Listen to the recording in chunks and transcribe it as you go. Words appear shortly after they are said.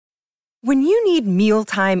When you need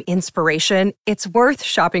mealtime inspiration, it's worth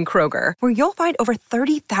shopping Kroger, where you'll find over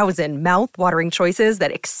 30,000 mouth-watering choices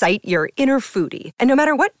that excite your inner foodie. And no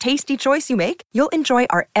matter what tasty choice you make, you'll enjoy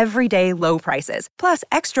our everyday low prices, plus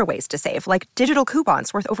extra ways to save, like digital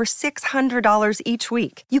coupons worth over $600 each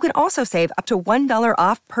week. You can also save up to $1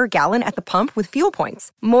 off per gallon at the pump with fuel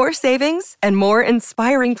points. More savings and more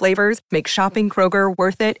inspiring flavors make shopping Kroger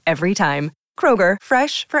worth it every time. Kroger,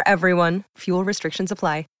 fresh for everyone. Fuel restrictions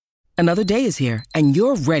apply. Another day is here, and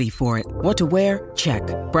you're ready for it. What to wear? Check.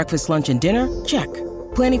 Breakfast, lunch, and dinner? Check.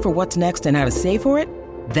 Planning for what's next and how to save for it?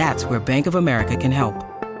 That's where Bank of America can help.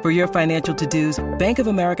 For your financial to-dos, Bank of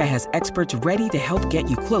America has experts ready to help get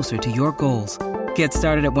you closer to your goals. Get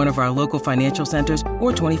started at one of our local financial centers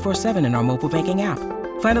or 24/7 in our mobile banking app.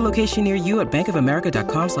 Find a location near you at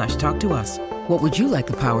bankofamerica.com/talktous. What would you like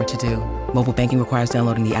the power to do? Mobile banking requires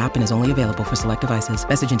downloading the app and is only available for select devices.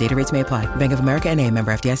 Message and data rates may apply. Bank of America N.A.,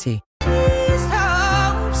 member FDIC.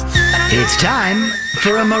 It's time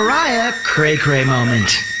for a Mariah cray-cray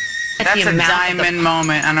moment. That's a diamond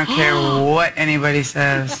moment. I don't care what anybody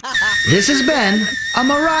says. This has been a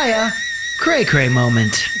Mariah cray-cray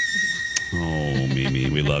moment. Oh, Mimi,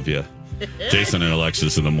 we love you. Jason and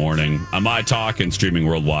Alexis in the morning. On My Talk and streaming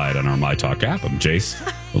worldwide on our My Talk app. I'm Jace,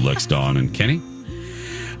 Alex, Dawn, and Kenny.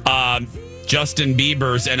 Justin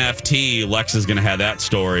Bieber's NFT. Lex is going to have that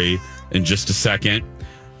story in just a second.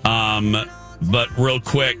 But real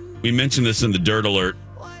quick, we mentioned this in the Dirt Alert,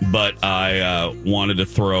 but I wanted to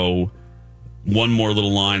throw one more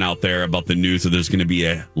little line out there about the news that there's going to be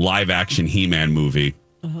a live-action He-Man movie.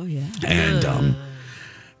 Oh, yeah.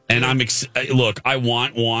 And I'm look, I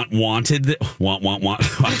wanted. I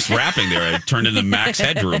was rapping there. I turned into Max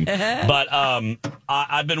Headroom. But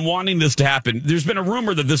I've been wanting this to happen. There's been a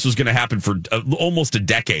rumor that this was going to happen for almost a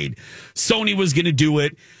decade. Sony was going to do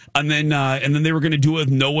it, and then they were going to do it with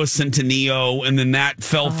Noah Centineo, and then that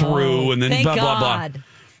fell through, and then blah blah blah.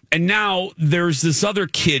 And now there's this other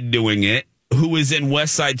kid doing it who is in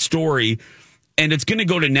West Side Story, and it's going to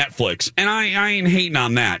go to Netflix. And I ain't hating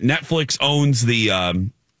on that. Netflix owns the.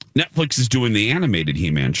 Netflix is doing the animated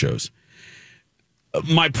He-Man shows.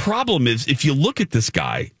 My problem is, if you look at this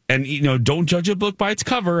guy, and don't judge a book by its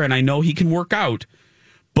cover, and I know he can work out,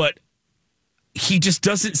 but he just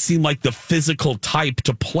doesn't seem like the physical type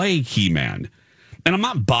to play He-Man. And I'm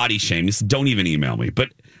not body shaming, so don't even email me, but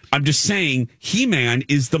I'm just saying He-Man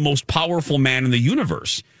is the most powerful man in the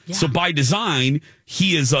universe. Yeah. So by design,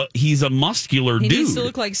 he's a muscular dude. He needs to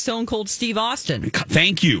look like Stone Cold Steve Austin.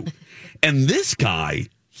 Thank you. And this guy,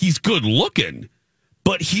 he's good looking,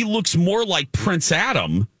 but he looks more like Prince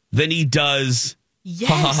Adam than he does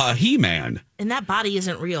He-Man. And that body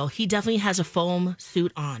isn't real. He definitely has a foam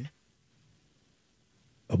suit on.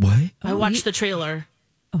 What? I watched the trailer.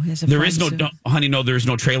 Oh, he has a there is suit. no, honey, no, there's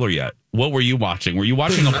no trailer yet. What were you watching? Were you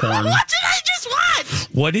watching a porn? What did I just watch?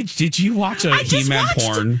 What did you watch a He-Man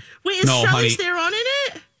porn? Wait, is Charlize Theron in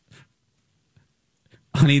it?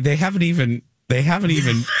 Honey, they haven't even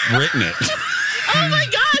written it. Oh my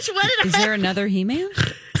gosh, what did Is there another He-Man?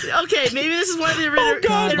 Okay, maybe this is one of the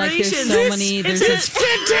God, like there's so many. There's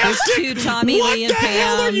fantastic. There's two Tommy Lee and Pam. What the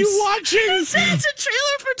hell are you watching? It's a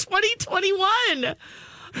trailer for 2021.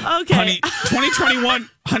 Okay. Honey, 2021.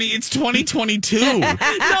 Honey, it's 2022. No,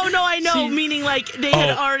 I know. Meaning like they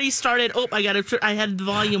had already started. Oh, I had the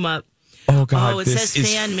volume up. Oh, God. Oh, it says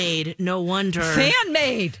fan-made. No wonder.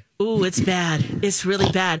 Fan-made. Ooh, it's bad. It's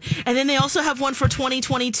really bad. And then they also have one for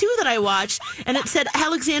 2022 that I watched, and it said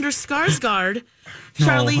Alexander Skarsgård,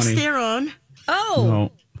 Charlize Theron. Oh.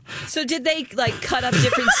 No. So did they cut up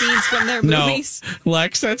different scenes from their movies? No,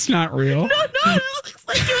 Lex, that's not real. No, it looks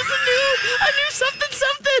like it was a new something.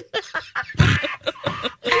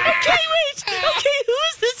 Okay, wait. Okay, who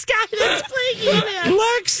is this guy that's playing He-Man?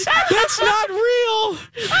 Lex, that's not real.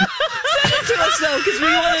 Send it to us, though, because we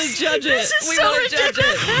want to judge it. We want to judge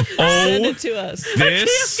it. Send it to us.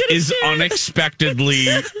 This is unexpectedly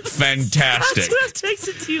fantastic. I'm going to text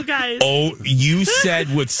it to you guys. Oh, you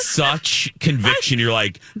said with such conviction, you're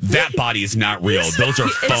like, that body is not real. Those are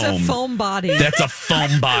foam. It's a foam body. That's a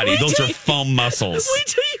foam body. Those are foam muscles. Wait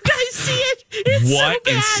till you guys see it. It's what so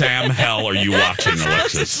bad. in Sam hell are you watching,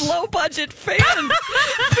 Alexis? It's low budget fan trailer.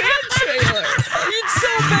 It's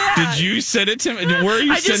so bad. Did you send it to me? Where are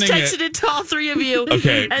you sending it? I just texted it to all three of you.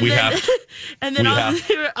 Okay, and then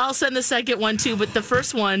I'll send the second one too. But the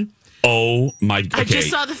first one, oh my! Okay. I just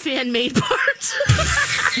saw the fan made part.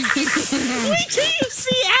 Wait till you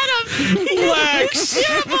see Adam. Lex. It's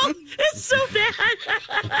terrible. It's so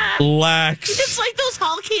bad. Lex. It's like those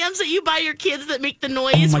hall cams that you buy your kids that make the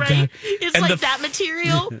noise, my right? God. It's And like the- that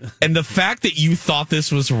material. And the fact that you thought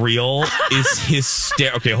this was real is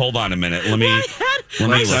hysterical. Okay, hold on a minute. Let me. I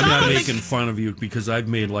Lex, saw I'm not the- making fun of you because I've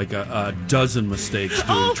made like a dozen mistakes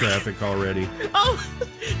doing traffic already. Oh,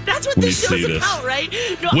 that's what Let me this see show's this. about, right?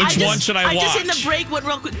 No, Which one should I I just in the watch? break went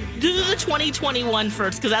real quick. Do the 2021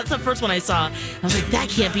 first, because that's the first one I saw. I was like, that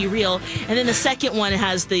can't be real. And then the second one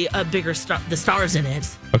has the bigger the stars in it.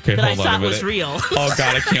 Okay, that I hold on a thought minute. was real. Oh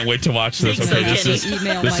God, I can't wait to watch this. Think Okay, so, this Kenny. is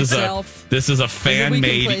Email this myself. is a And then fan we can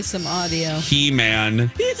play made some audio.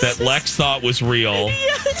 He-Man that Lex thought was real.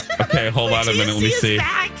 Okay, hold on a minute. Let me see. His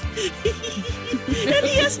back. And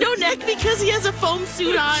he has no neck because he has a foam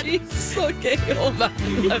suit on. Jeez, okay, hold on.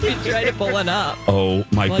 Let me try to pull it up. Oh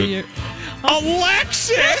my While goodness.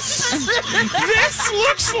 Alexis, this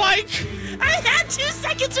looks like I had 2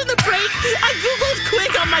 seconds in the break. I Googled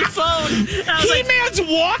quick on my phone. And I was like, He-Man's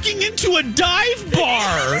walking into a dive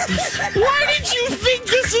bar. Why did you think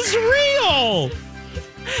this is real?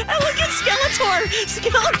 and look at Skeletor.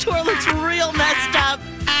 Skeletor looks real messed up.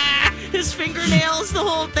 His fingernails, the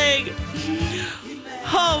whole thing.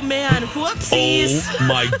 Oh, man. Whoopsies. Oh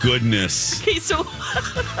my goodness. Okay, so,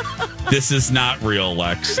 This is not real,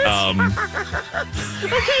 Lex. okay,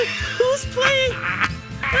 who's playing?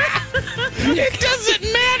 It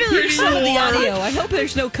doesn't matter Here's some of the audio. I hope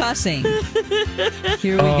there's no cussing.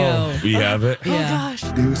 Here we go. We have it. Oh, Yeah. gosh.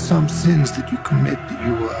 There are some sins that you commit that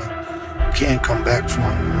you can't come back from,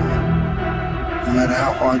 no matter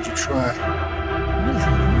how hard you try. What is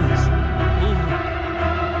that noise?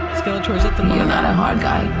 Skeletor's at the You're bar. not a hard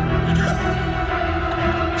guy.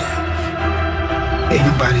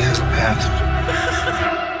 Everybody has a past.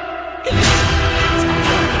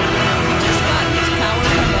 Just got his power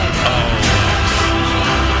come up.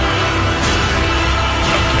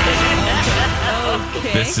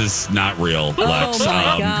 Okay. This is not real, Lex. my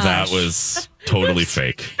gosh. That was totally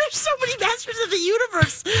fake. There's so many Masters of the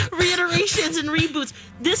Universe reiterations and reboots.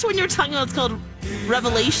 This one you're talking about is called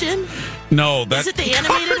Revelation. No, that's Is it the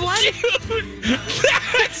animated one?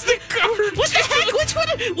 That's the cartoon. What the heck? Which one?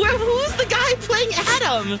 Who's the guy playing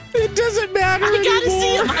Adam? It doesn't matter I gotta anymore.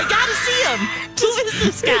 see him. I gotta see him. Who is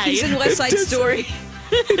this guy? He's in West Side Story.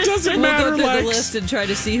 It doesn't We'll matter, go through Lex. the list and try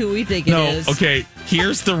to see who we think it No, is. okay.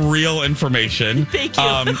 Here's the real information. Thank you.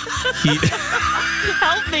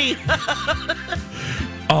 Help me.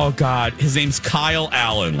 Oh God, his name's Kyle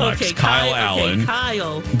Allen, Lex. Okay, Kyle Allen. Okay,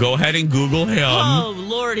 Kyle. Go ahead and Google him. Oh,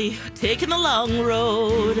 Lordy. Taking the long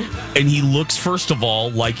road. And he looks, first of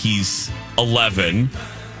all, like he's 11.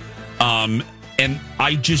 And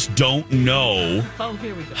I just don't know Oh,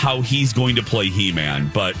 here we go. how he's going to play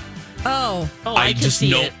He-Man, but Oh, Oh, I I can just see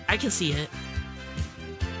know- it. I can see it.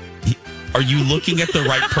 are you looking at the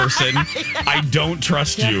right person? I don't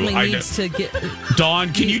trust you. definitely needs to get.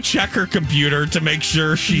 Dawn, can you check her computer to make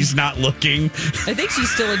sure she's not looking? I think she's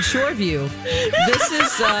still in Shoreview. This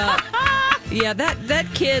is, yeah, that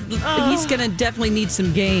kid. He's gonna definitely need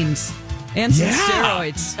some games and some Yeah.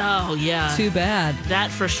 steroids. Oh, yeah. Too bad.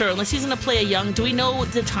 That for sure. Unless he's going to play a young. Do we know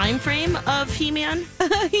the time frame of He-Man?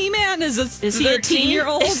 He-Man is a Is he a teen?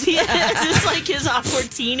 13-year-old. Is this like his awkward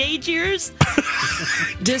teenage years?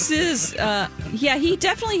 This is, yeah, he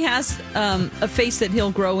definitely has a face that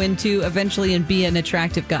he'll grow into eventually and be an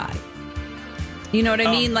attractive guy. You know what I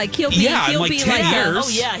mean? Like he'll be, yeah, in he'll like be 10 like, years. Oh,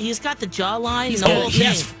 yeah. He's got the jawline. He's the got- whole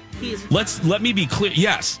he's- thing. He's Let me be clear.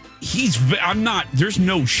 Yes, I'm not. There's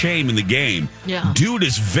no shame in the game. Yeah. Dude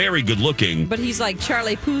is very good looking. but he's like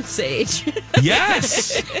Charlie Puth's age.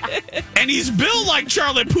 Yes, and he's built like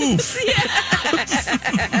Charlie Puth,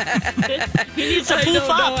 he needs to I poof don't know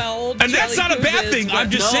up. how old and that's Charlie not a Puth bad is, thing. but- I'm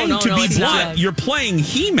just No, saying, no, to no, be it's blunt, not. you're playing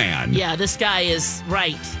He-Man. Yeah, this guy is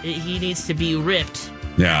right. He needs to be ripped.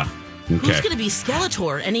 Yeah. Who's Okay. going to be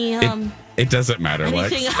Skeletor? Any It doesn't matter,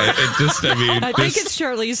 Lex. Anything- It just, I mean, I think it's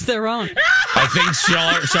Charlize Theron. I think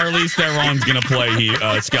Charlize Theron's going to play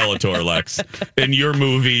Skeletor, Lex. In your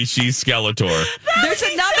movie, she's Skeletor. There's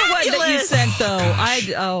another one that you fabulous. sent though.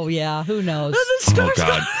 Oh yeah, who knows? Oh,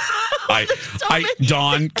 God.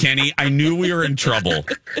 Dawn, Kenny, I knew we were in trouble.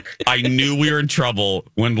 I knew we were in trouble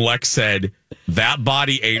when Lex said, that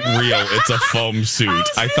body ain't real. It's a foam suit.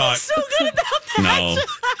 I thought, so good about that.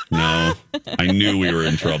 no. I knew we were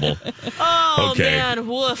in trouble. Oh, Okay. man.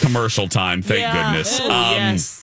 Woof. Commercial time, thank Yeah. goodness. Oh, yes.